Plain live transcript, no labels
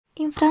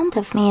In front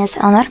of me is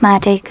Honor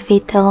Magic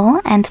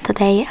V2, and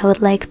today I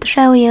would like to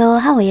show you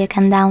how you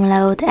can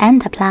download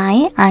and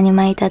apply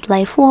animated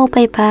live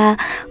wallpaper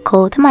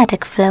called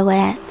Magic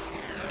Fluids.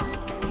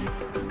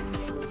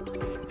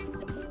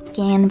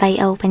 Begin by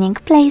opening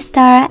Play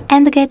Store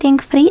and getting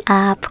free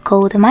app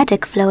called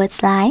Magic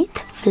Fluids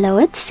Lite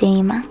Fluid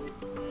Sim.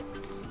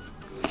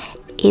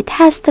 It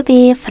has to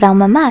be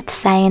from a Mad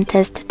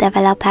Scientist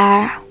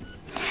developer.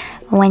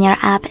 When your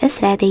app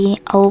is ready,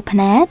 open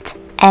it,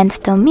 and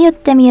to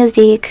mute the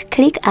music,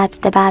 click at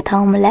the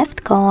bottom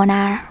left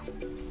corner.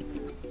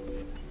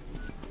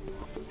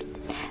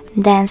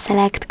 Then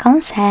select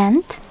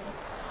Consent.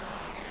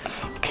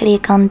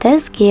 Click on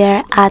this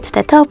gear at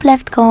the top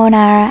left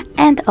corner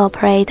and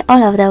operate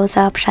all of those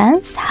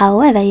options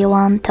however you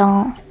want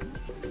to.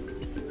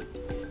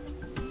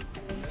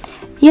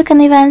 You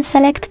can even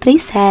select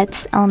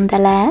presets on the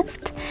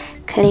left,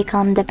 click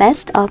on the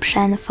best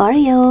option for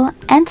you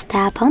and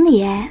tap on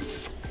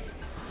Yes.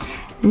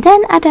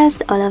 Then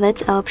adjust all of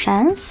its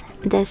options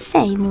the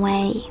same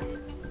way.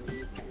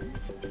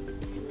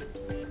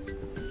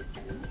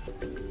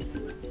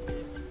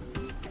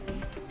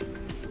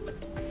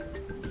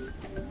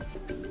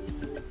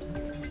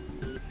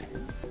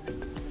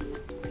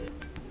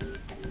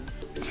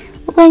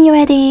 When you're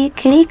ready,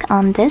 click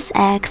on this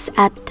X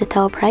at the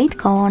top right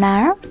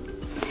corner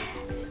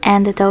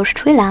and those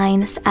three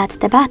lines at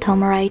the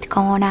bottom right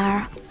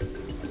corner.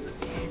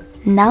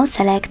 Now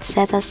select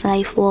Set as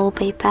Live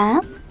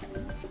Wallpaper,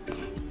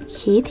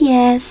 hit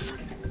Yes,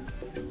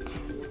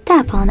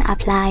 tap on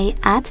Apply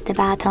at the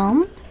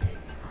bottom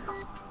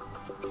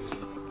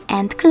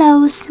and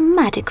close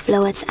Magic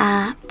Fluids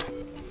app.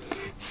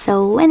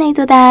 So when I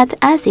do that,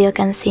 as you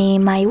can see,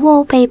 my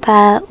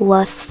wallpaper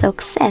was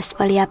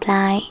successfully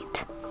applied.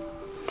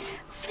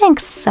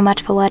 Thanks so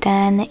much for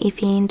watching.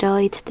 If you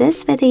enjoyed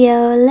this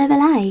video, leave a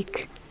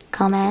like,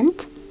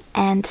 comment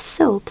and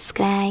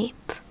subscribe.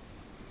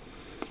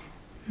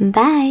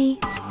 Bye!